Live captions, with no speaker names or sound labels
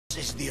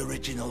is the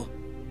original.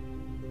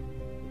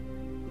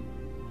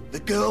 The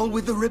girl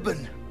with the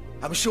ribbon.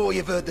 I'm sure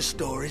you've heard the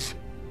stories.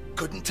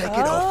 Couldn't take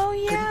it off.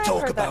 Yeah, Couldn't I've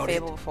talk heard that about it.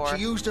 fable before.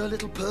 She used her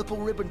little purple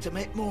ribbon to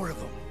make more of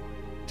them.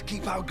 To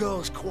keep our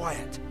girls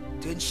quiet.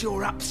 To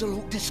ensure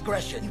absolute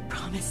discretion. You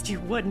promised you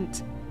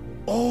wouldn't.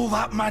 All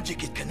that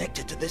magic is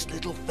connected to this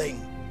little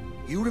thing.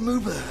 You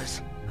remove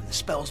hers, and the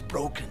spell's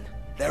broken.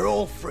 They're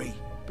all free.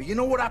 But you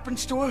know what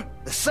happens to her?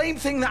 The same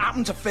thing that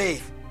happened to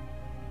Faith.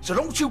 So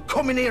don't you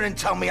come in here and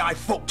tell me I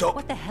fucked up.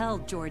 What the hell,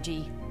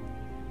 Georgie?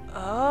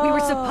 Oh. We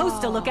were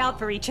supposed to look out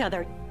for each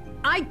other.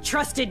 I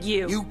trusted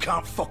you. You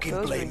can't fucking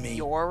Those blame were me.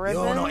 your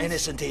You're not ribbons?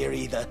 innocent here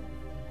either.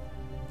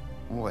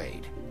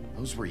 Wait,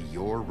 those were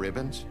your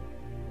ribbons?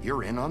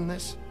 You're in on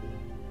this?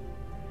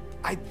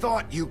 I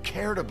thought you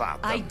cared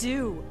about them. I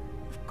do.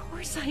 Of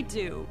course I do.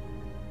 You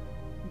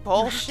have to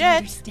Bullshit.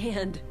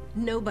 understand,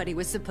 nobody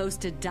was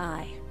supposed to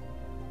die.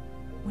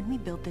 When we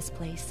built this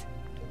place,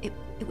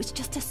 it was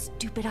just a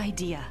stupid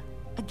idea.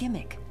 A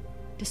gimmick.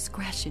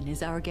 Discretion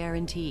is our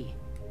guarantee.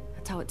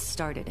 That's how it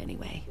started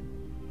anyway.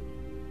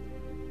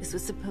 This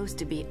was supposed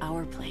to be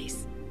our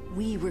place.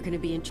 We were gonna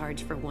be in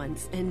charge for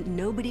once, and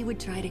nobody would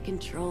try to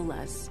control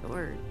us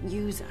or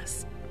use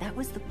us. That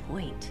was the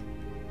point.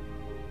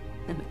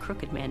 Then the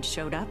Crooked Man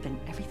showed up and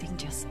everything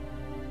just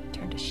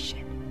turned to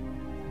shit.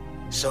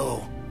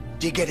 So,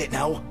 do you get it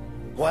now?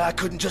 Why I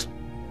couldn't just...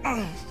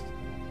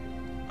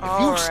 If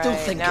you still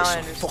think now it's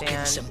I so fucking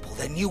understand. simple,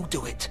 then you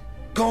do it.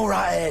 Go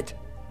right ahead.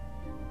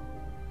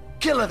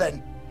 Kill her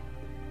then.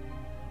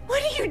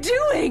 What are you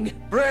doing?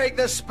 Break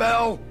the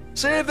spell.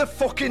 Save the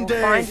fucking We'll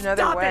day. find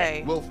another Stop it.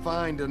 way. We'll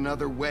find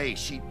another way.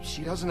 She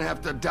doesn't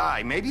have to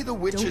die. Maybe the Don't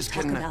witches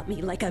talk can... about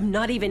me like I'm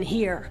not even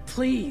here,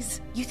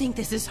 please. You think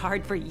this is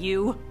hard for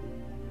you?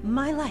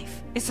 My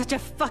life is such a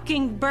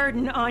fucking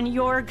burden on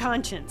your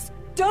conscience.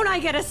 Don't I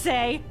get a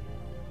say?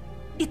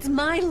 It's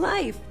my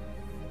life.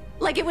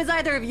 Like it was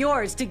either of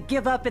yours to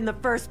give up in the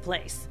first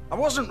place. I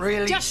wasn't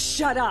really... Just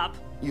shut up.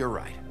 You're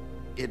right.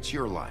 It's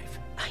your life.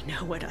 I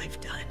know what I've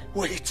done.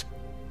 Wait.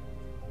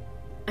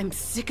 I'm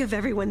sick of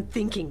everyone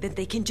thinking that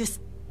they can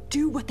just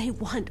do what they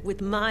want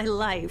with my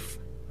life.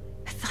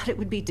 I thought it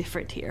would be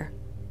different here.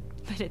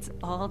 But it's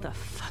all the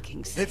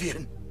fucking same.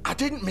 Vivian, I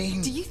didn't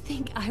mean... Do you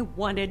think I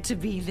wanted to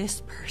be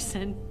this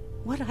person?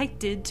 What I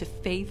did to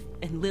Faith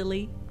and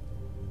Lily?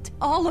 To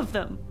all of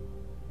them.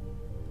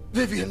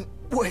 Vivian,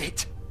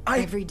 wait.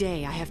 Every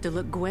day I have to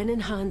look Gwen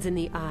and Hans in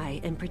the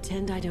eye and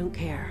pretend I don't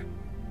care.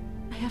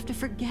 I have to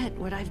forget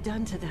what I've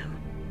done to them.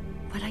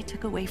 What I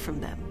took away from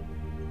them.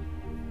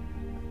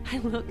 I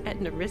look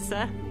at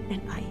Nerissa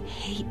and I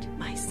hate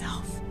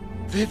myself.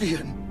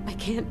 Vivian. I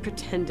can't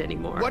pretend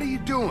anymore. What are you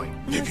doing?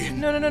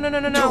 Vivian.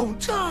 No.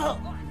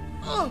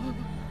 Don't.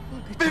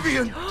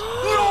 Vivian.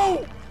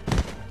 No.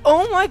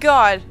 Oh my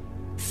god.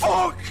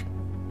 Fuck.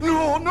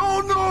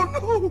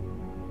 No.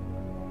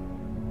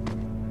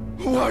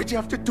 Why'd you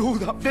have to do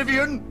that,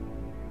 Vivian?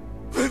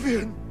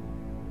 Vivian.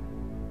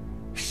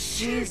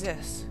 Shit.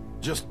 Jesus.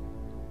 Just...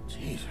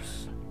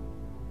 Jesus.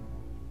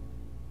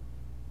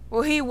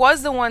 Well, he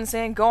was the one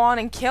saying go on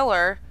and kill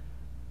her.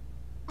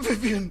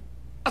 Vivian,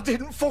 I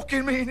didn't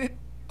fucking mean it.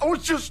 I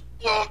was just...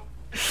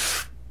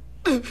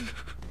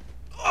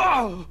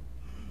 Oh.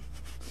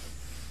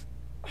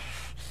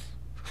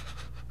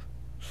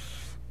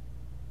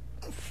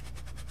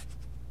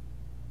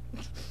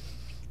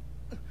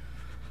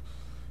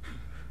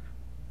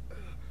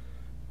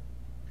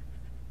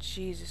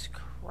 Jesus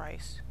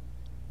Christ.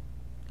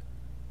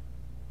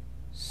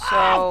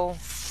 So...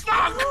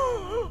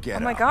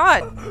 Get Oh my up.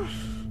 god.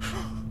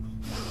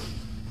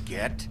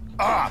 Get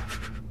up.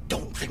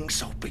 Don't think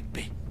so,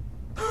 Bigby.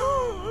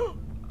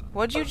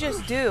 What'd you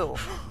just do?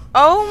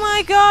 Oh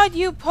my god,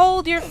 you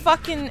pulled your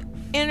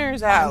fucking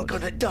inners I'm out.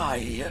 gonna die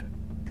here.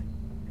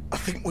 I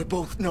think we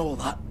both know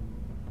that.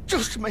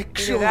 Just make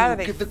Either sure that or you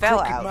they give the fell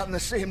Crooked out. Man the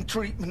same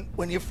treatment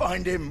when you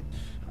find him.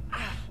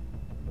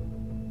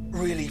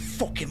 Really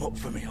fuck him up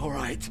for me,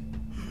 alright?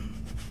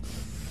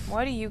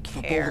 Why do you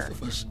For care?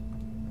 both of us.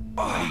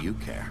 Why do you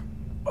care?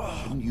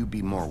 Shouldn't you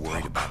be more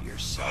worried about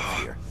yourself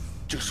here?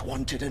 Just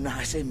wanted a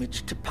nice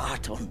image to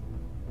part on.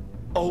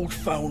 Old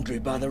foundry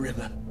by the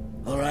river,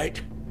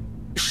 alright?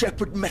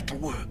 Shepherd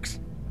Metalworks.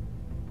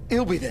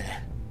 He'll be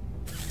there.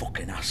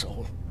 Fucking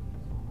asshole.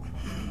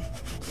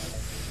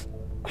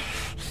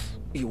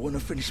 You wanna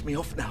finish me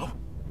off now?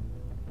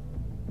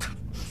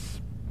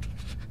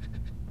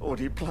 Or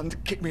do you plan to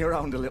kick me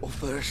around a little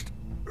first?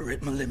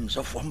 Rip my limbs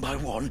off one by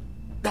one?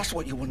 That's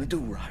what you wanna do,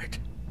 right?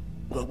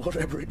 Well,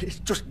 whatever it is,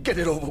 just get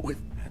it over with.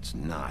 That's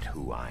not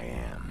who I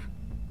am.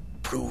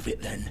 Prove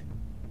it then.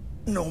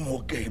 No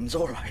more games,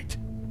 alright?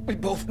 We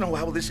both know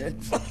how this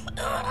ends.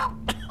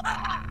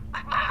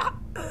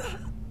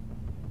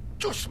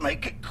 Just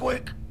make it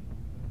quick.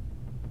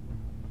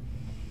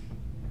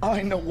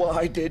 I know what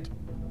I did.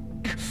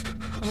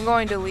 I'm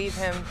going to leave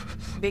him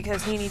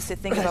because he needs to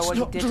think about Let's what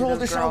he not did to draw those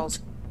this girls.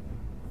 out.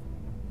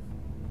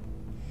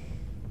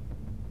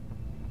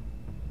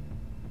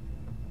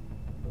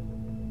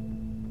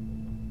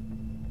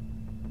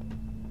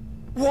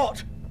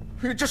 What?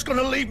 You're just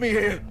gonna leave me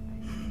here?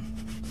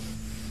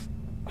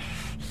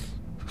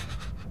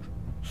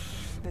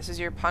 This is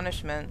your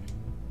punishment.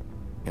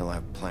 You'll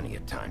have plenty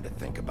of time to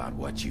think about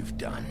what you've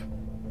done.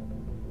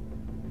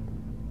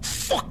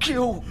 Fuck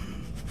you!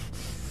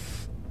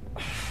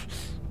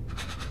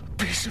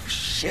 Piece of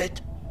shit.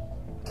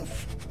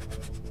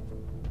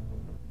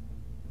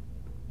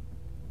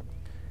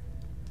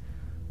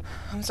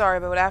 I'm sorry,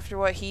 but after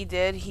what he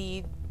did,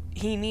 he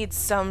needs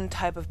some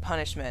type of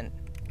punishment.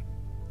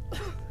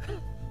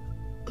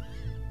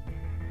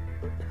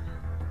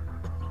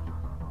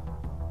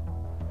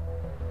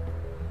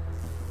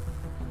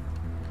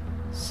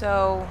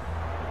 So,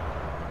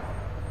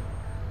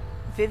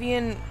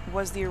 Vivian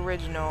was the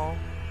original,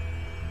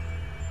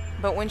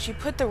 but when she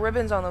put the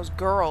ribbons on those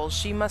girls,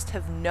 she must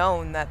have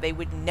known that they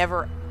would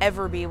never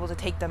ever be able to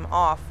take them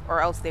off, or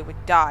else they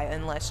would die,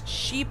 unless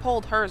she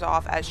pulled hers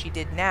off as she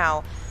did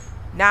now.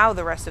 Now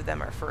the rest of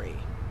them are free.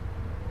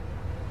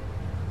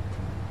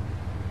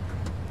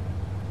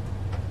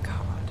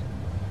 God.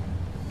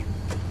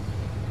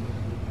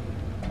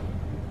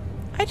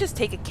 I just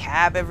take a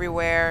cab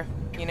everywhere,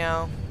 you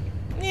know.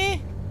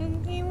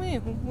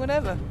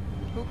 Whatever.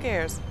 Who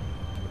cares?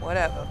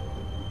 Whatever.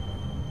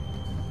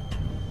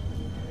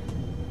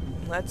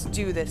 Let's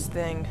do this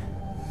thing.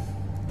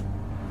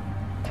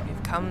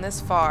 We've come this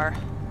far.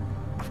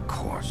 Of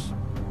course.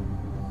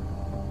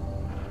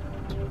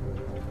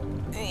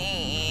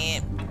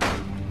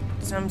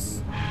 Some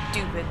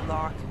stupid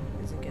lock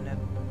isn't gonna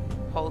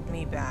hold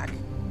me back.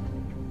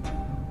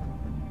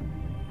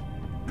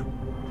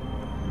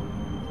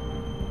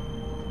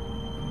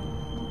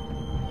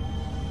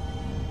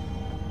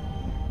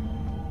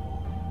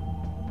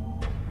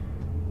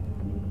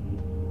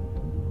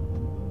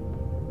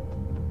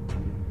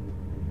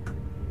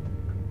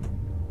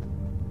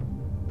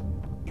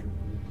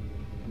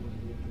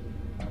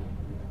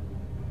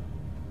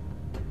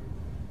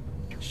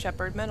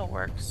 Shepherd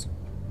Metalworks.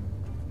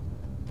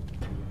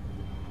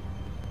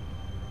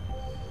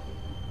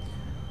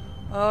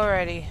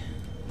 Alrighty.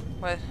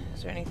 What?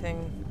 Is there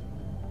anything?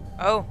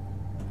 Oh!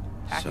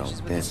 Packages So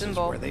with a this is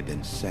symbol. where they've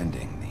been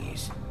sending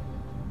these.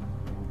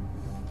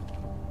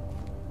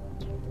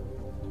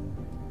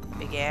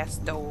 Big ass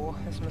door.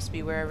 This must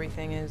be where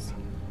everything is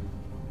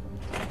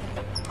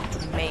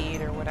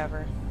made or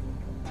whatever.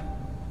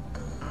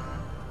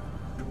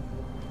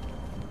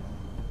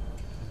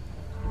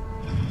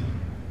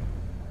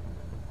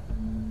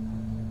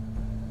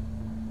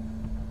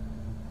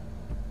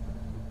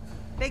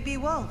 Bigby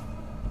Wolf.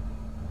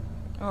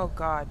 Oh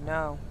god,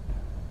 no.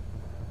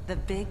 The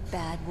big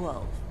bad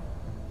wolf.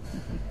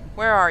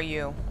 Where are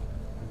you?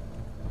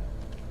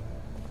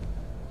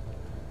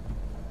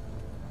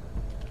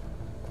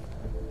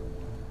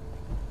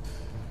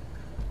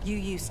 You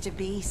used to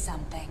be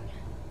something.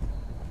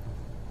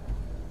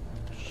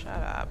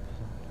 Shut up.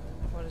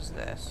 What is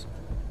this?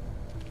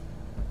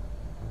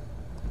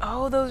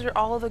 Oh, those are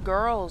all the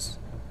girls.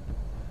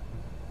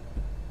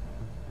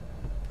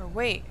 Or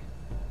wait.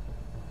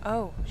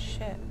 Oh,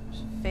 shit.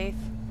 Faith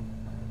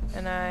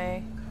and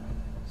I,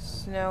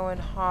 Snow and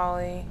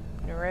Holly,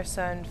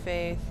 Nerissa and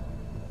Faith,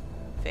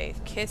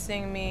 Faith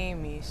kissing me,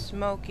 me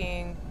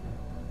smoking.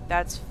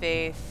 That's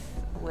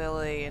Faith,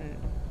 Lily, and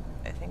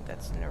I think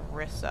that's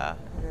Nerissa.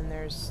 And then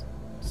there's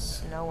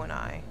Snow and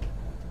I,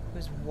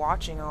 who's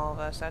watching all of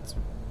us. That's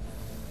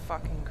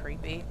fucking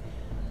creepy.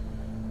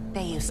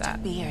 They used to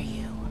fear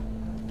you.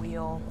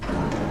 Wheel.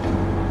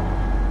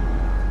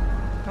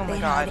 Oh my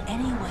They'd god. hide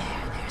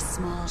anywhere their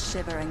small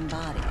shivering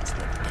bodies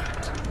would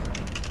fit.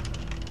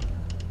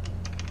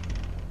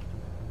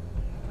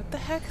 What the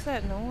heck's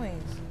that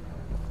noise?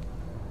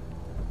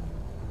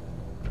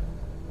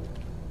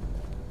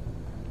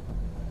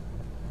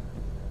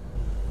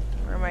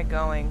 Where am I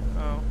going?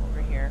 Oh,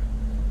 over here.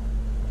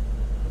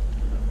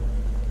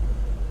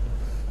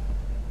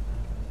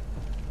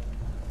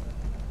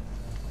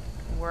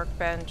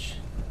 Workbench.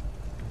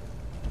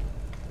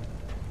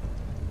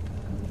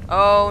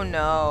 Oh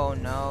no,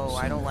 no,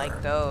 I don't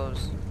like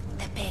those.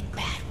 The big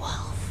bad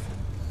wolf.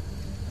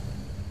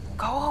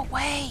 Go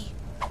away!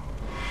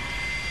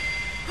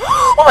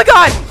 Oh my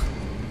god!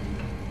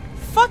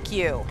 Fuck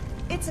you!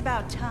 It's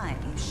about time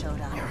you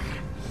showed up.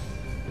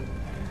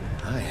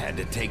 I had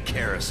to take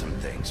care of some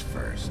things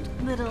first.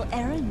 Little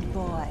errand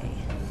boy.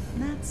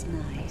 That's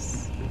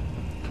nice.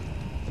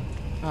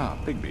 Ah,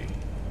 Bigby.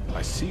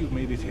 I see you've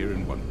made it here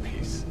in one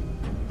piece.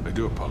 I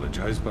do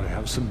apologize, but I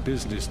have some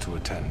business to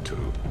attend to.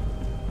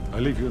 I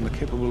leave you in the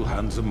capable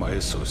hands of my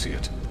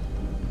associate.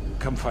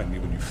 Come find me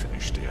when you've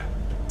finished, dear.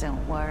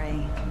 Don't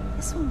worry.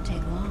 This won't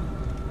take long.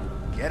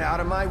 Get out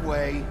of my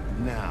way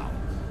now.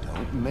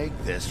 Don't make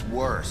this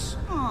worse.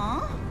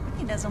 Aw,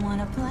 he doesn't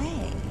want to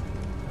play.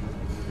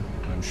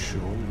 I'm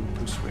sure you'll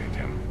persuade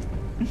him.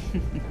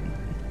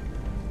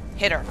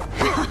 Hit her.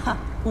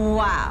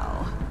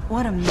 Wow,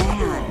 what a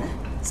man.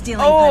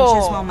 Stealing Oh.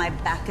 punches while my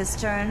back is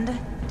turned.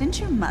 Didn't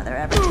your mother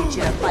ever teach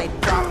you to fight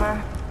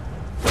proper?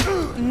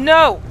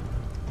 No!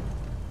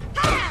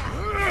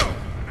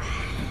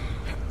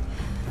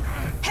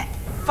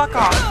 Fuck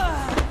off.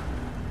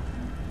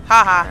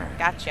 Haha,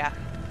 gotcha.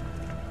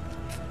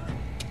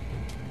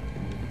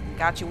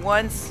 Got you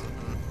once.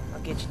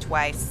 I'll get you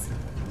twice.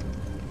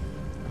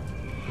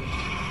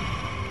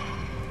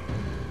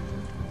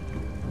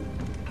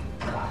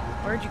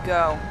 Where'd you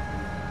go?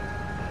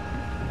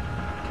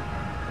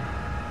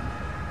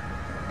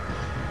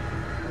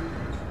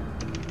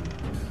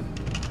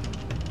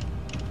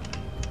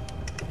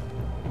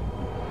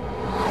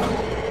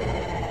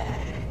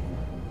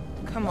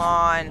 Come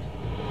on.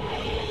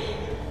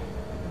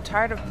 I'm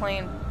tired of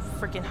playing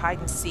freaking hide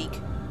and seek.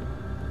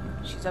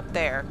 She's up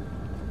there.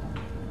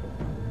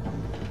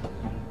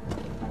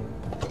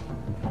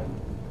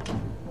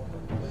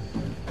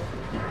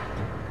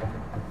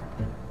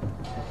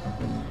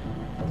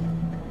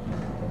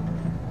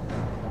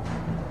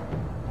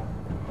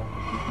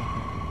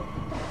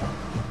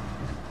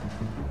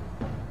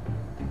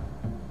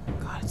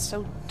 God, it's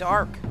so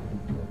dark.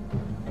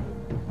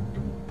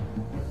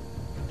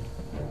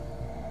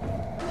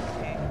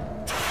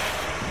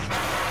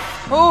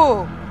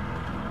 Oh!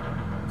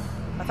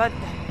 I thought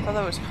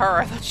that was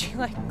her. I thought she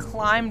like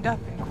climbed up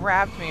and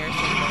grabbed me or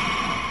something.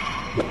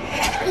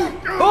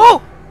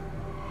 Oh!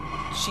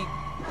 She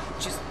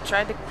just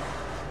tried to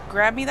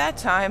grab me that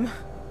time.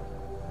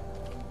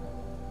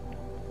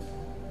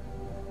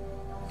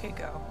 Okay,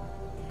 go.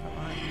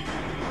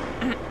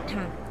 Come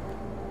on.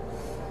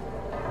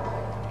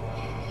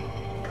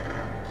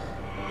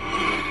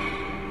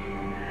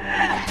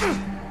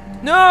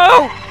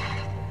 No!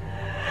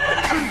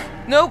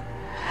 Nope.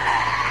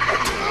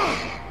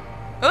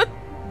 Oh,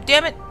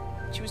 damn it.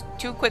 She was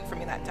too quick for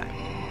me that time.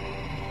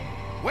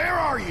 Where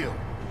are you?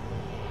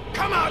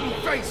 Come out and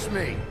face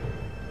me!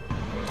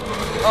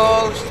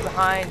 Oh, she's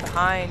behind.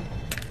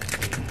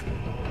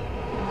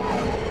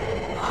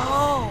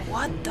 Oh,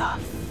 what the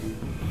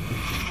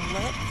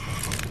flip?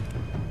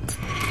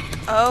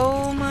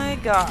 Oh my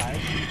god.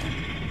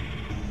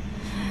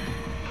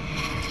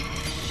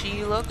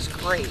 She looks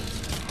great.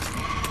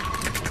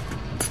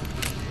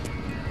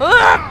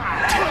 Ah!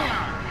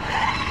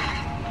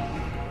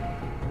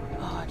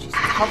 Oh, she's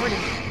covered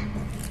in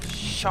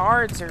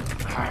shards or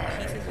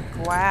pieces of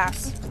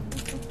glass.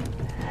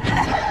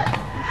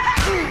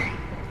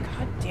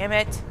 God damn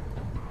it.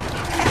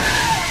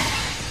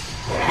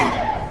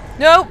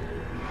 Nope!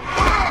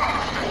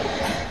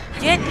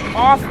 Get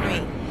off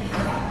me!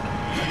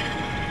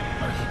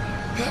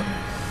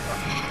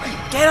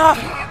 Get off!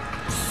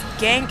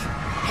 Skank!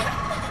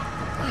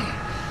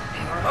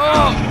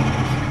 Oh!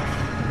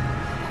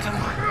 Come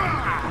on.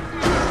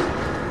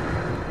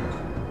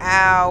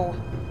 Ow.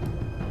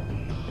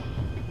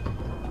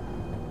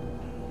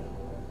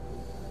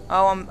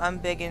 Oh, I'm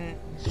big and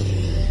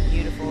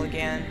beautiful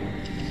again.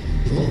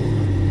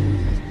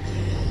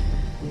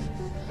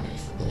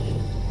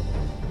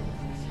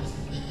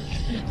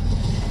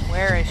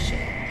 Where is she?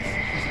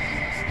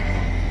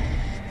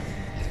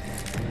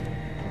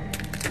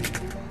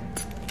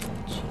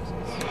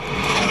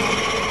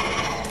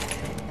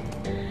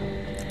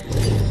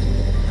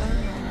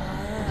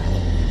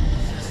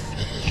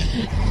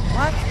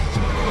 What?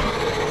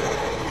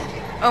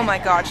 Oh my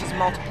god, she's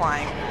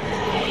multiplying.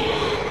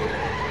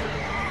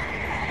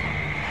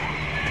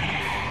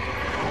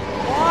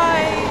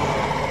 Why?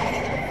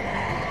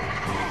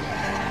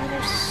 Oh,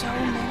 there's so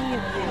many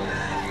of you.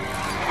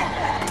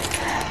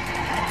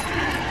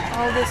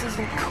 Oh, this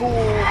isn't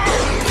cool.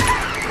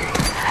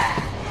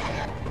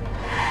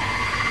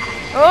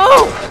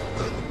 Oh!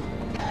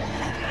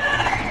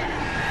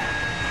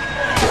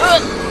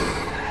 Ugh.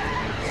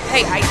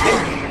 Hey,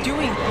 I'm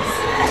doing this.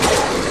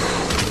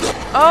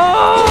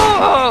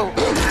 Oh!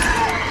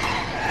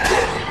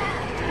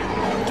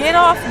 Get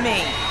off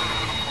me!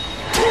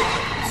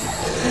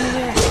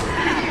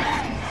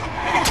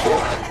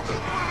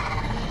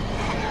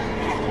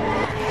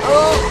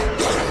 Oh!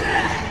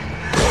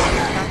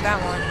 Not that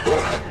one.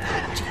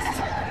 Jeez.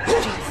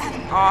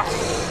 Off.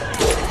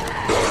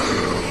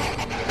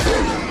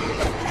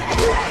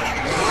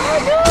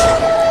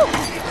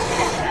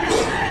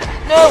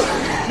 No!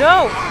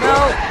 No! No!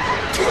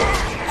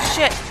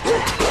 Shit.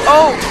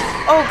 Oh!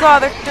 Oh god,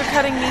 they're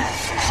cutting me.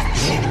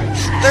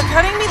 They're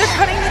cutting me, they're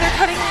cutting me, they're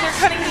cutting me, they're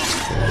cutting me.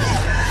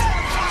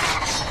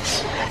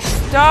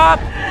 Stop!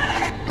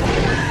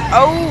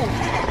 Oh!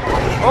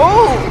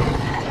 Oh!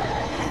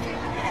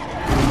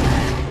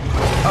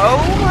 Oh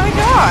my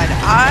god,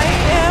 I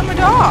am a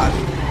dog.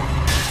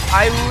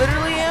 I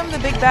literally am the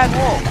big bad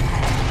wolf.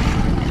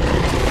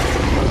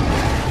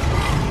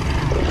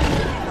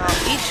 I'll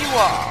eat you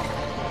all.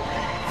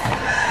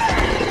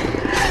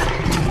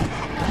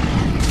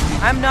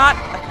 I'm not a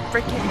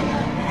freaking...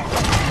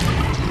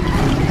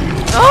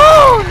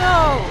 Oh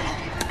no!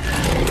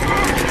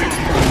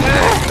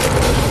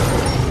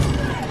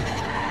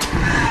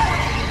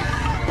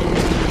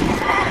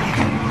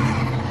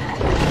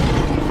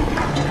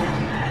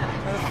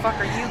 Where the fuck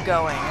are you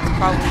going? It's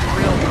probably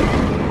real.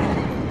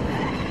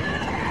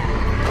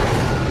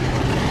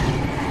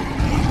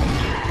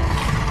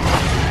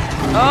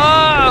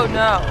 Oh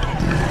no!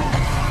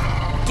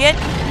 Get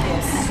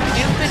this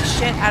stupid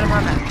shit out of my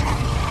mouth.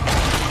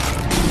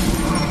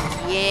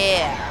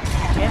 Yeah.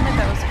 Damn it,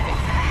 that was a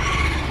fake.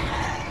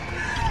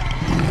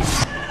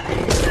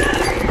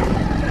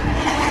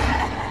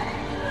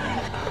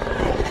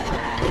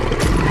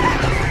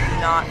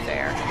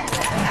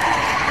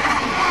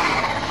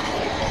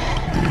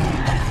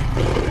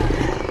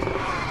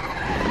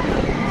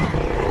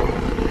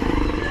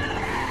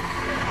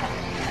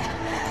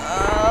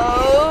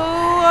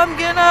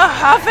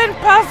 huff and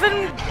puff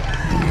and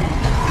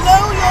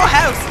blow your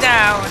house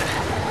down.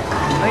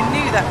 I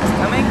knew that was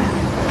coming.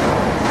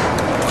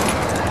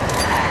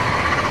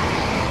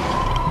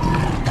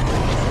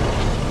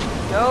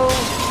 Go.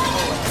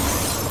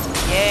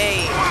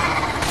 Yay.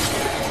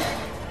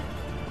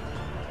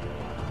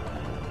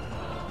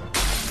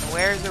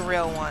 Where's the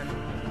real one?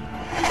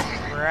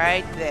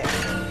 Right there.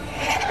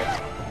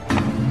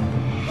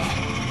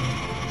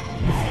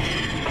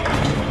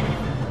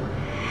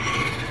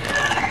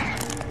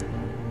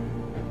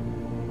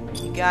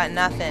 You got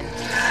nothing.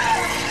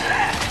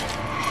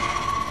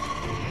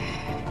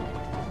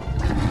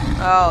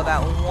 Oh,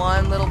 that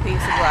one little piece of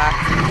glass.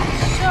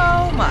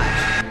 So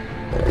much.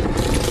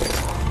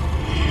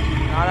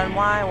 Not on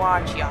my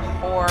watch, you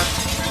whore.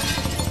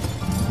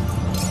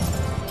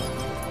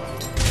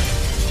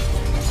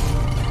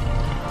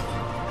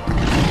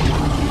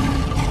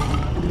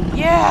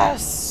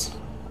 Yes!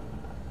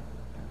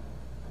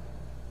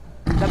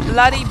 The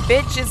bloody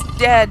bitch is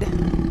dead.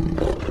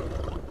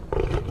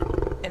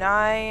 And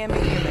I am a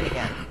human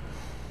again.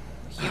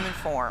 Human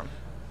form.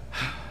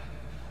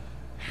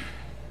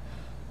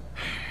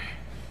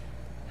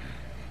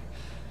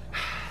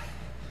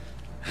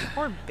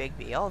 Poor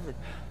Bigby, all the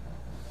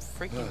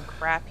freaking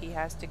crap he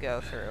has to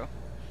go through.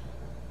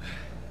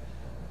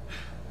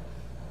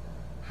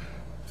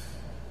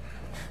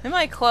 And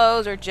my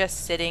clothes are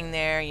just sitting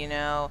there, you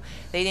know.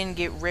 They didn't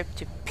get ripped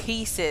to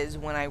pieces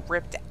when I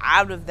ripped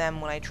out of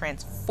them when I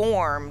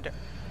transformed.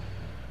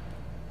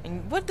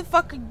 And what the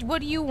fuck,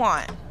 what do you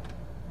want?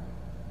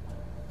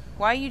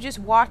 Why are you just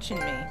watching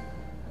me?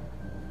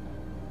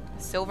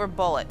 Silver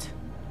bullet.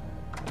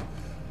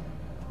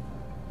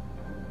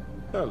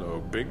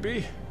 Hello,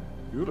 Bigby.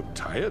 You look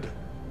tired.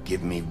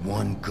 Give me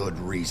one good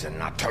reason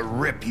not to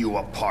rip you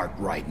apart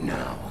right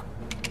now.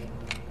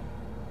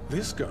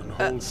 This gun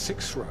holds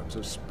 6 rounds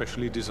of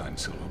specially designed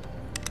silver.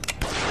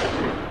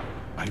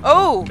 I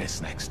won't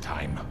miss next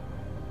time.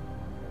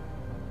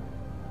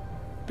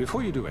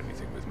 Before you do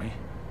anything with me,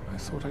 I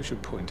thought I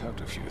should point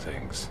out a few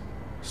things.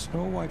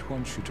 Snow White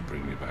wants you to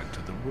bring me back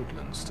to the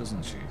woodlands,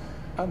 doesn't she?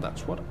 And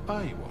that's what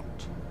I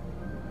want.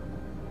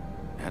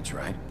 That's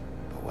right.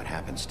 But what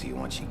happens to you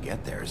once you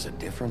get there is a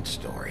different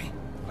story.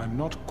 I'm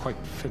not quite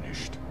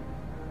finished.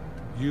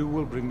 You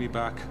will bring me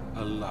back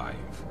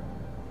alive.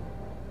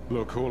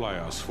 Look, all I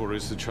ask for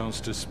is the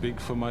chance to speak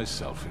for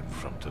myself in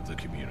front of the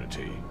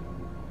community.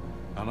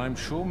 And I'm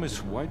sure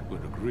Miss White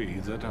would agree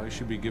that I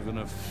should be given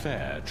a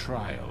fair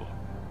trial.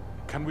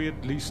 Can we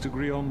at least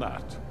agree on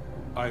that?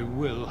 I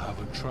will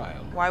have a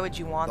trial. Why would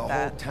you want that?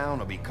 The whole town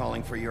will be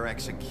calling for your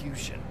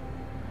execution.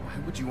 Why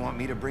would you want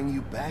me to bring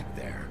you back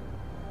there?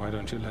 Why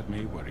don't you let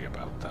me worry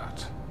about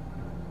that?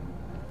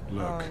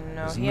 Look,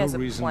 no, there's no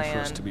reason for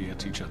us to be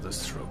at each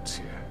other's throats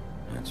here.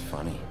 That's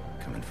funny,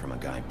 coming from a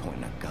guy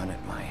pointing a gun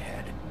at my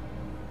head.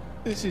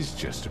 This is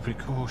just a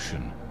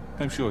precaution.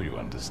 I'm sure you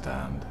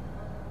understand.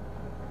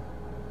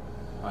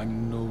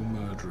 I'm no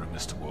murderer,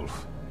 Mr.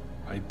 Wolf.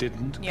 I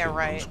didn't kill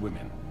those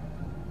women.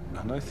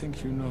 And I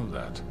think you know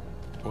that.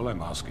 All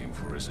I'm asking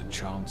for is a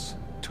chance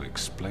to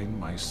explain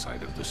my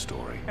side of the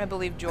story. I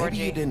believe Georgie.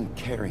 Maybe you didn't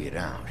carry it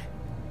out.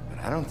 But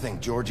I don't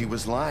think Georgie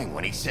was lying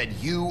when he said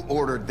you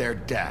ordered their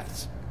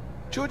deaths.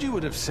 Georgie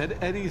would have said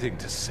anything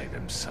to save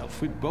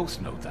himself. We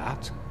both know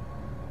that.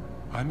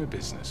 I'm a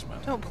businessman.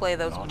 Don't play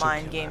those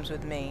mind games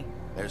with me.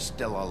 There's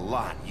still a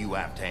lot you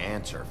have to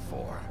answer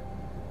for.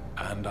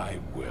 And I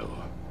will.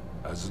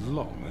 As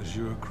long as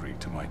you agree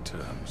to my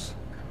terms.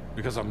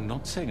 Because I'm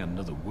not saying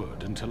another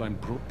word until I'm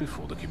brought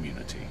before the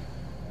community.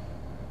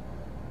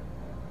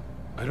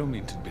 I don't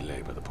mean to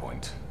belabor the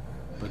point,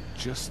 but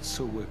just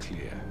so we're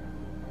clear,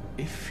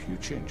 if you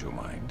change your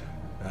mind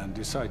and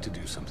decide to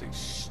do something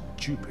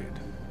stupid,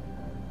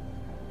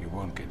 you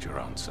won't get your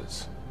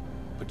answers.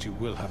 But you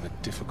will have a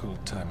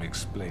difficult time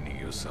explaining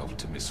yourself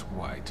to Miss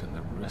White and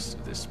the rest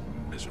of this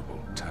miserable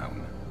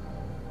town.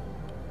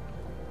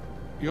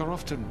 You're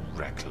often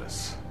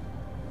reckless,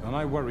 and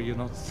I worry you're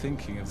not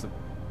thinking of the...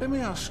 Let me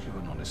ask you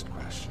an honest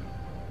question.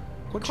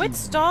 What do you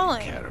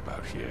really care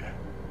about here?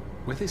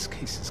 Where this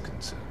case is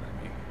concerned,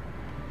 I mean.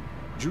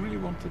 Do you really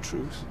want the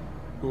truth?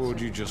 Or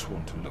do you just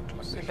want to look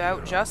like the hero? It's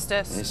about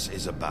justice. This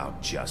is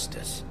about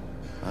justice.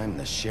 I'm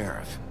the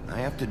sheriff. I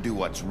have to do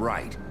what's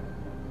right.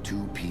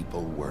 2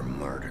 people were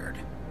murdered.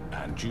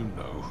 And you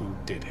know who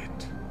did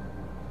it.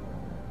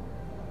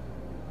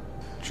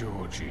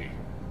 Georgie.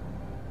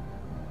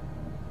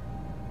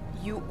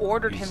 You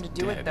ordered him to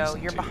do it, though.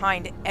 You're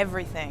behind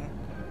everything.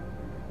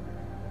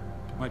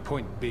 My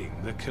point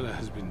being, the killer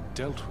has been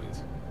dealt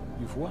with.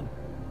 You've won.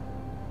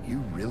 You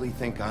really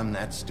think I'm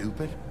that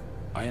stupid?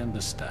 I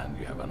understand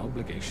you have an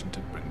obligation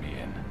to bring me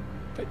in.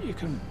 But you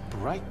can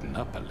brighten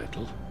up a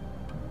little.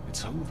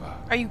 It's over.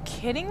 Are you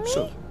kidding me?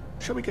 So,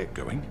 shall we get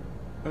going?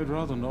 I'd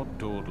rather not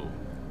dawdle.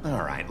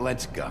 All right,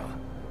 let's go.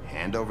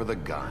 Hand over the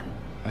gun.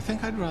 I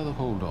think I'd rather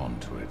hold on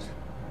to it,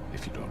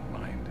 if you don't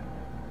mind.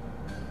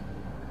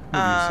 What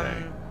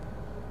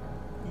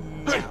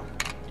do you say? No.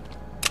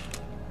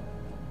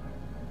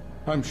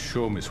 I'm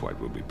sure Miss White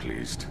will be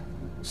pleased.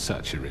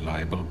 Such a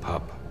reliable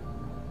pup.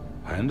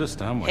 I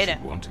understand why Hit she'd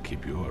it. want to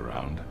keep you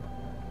around.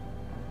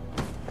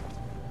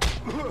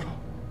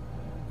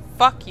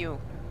 Fuck you.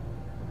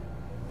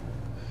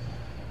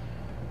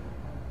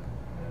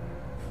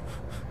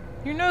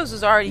 Your nose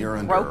is already You're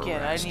under broken. I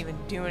arrest. didn't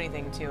even do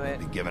anything to it.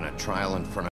 Be given a trial in front of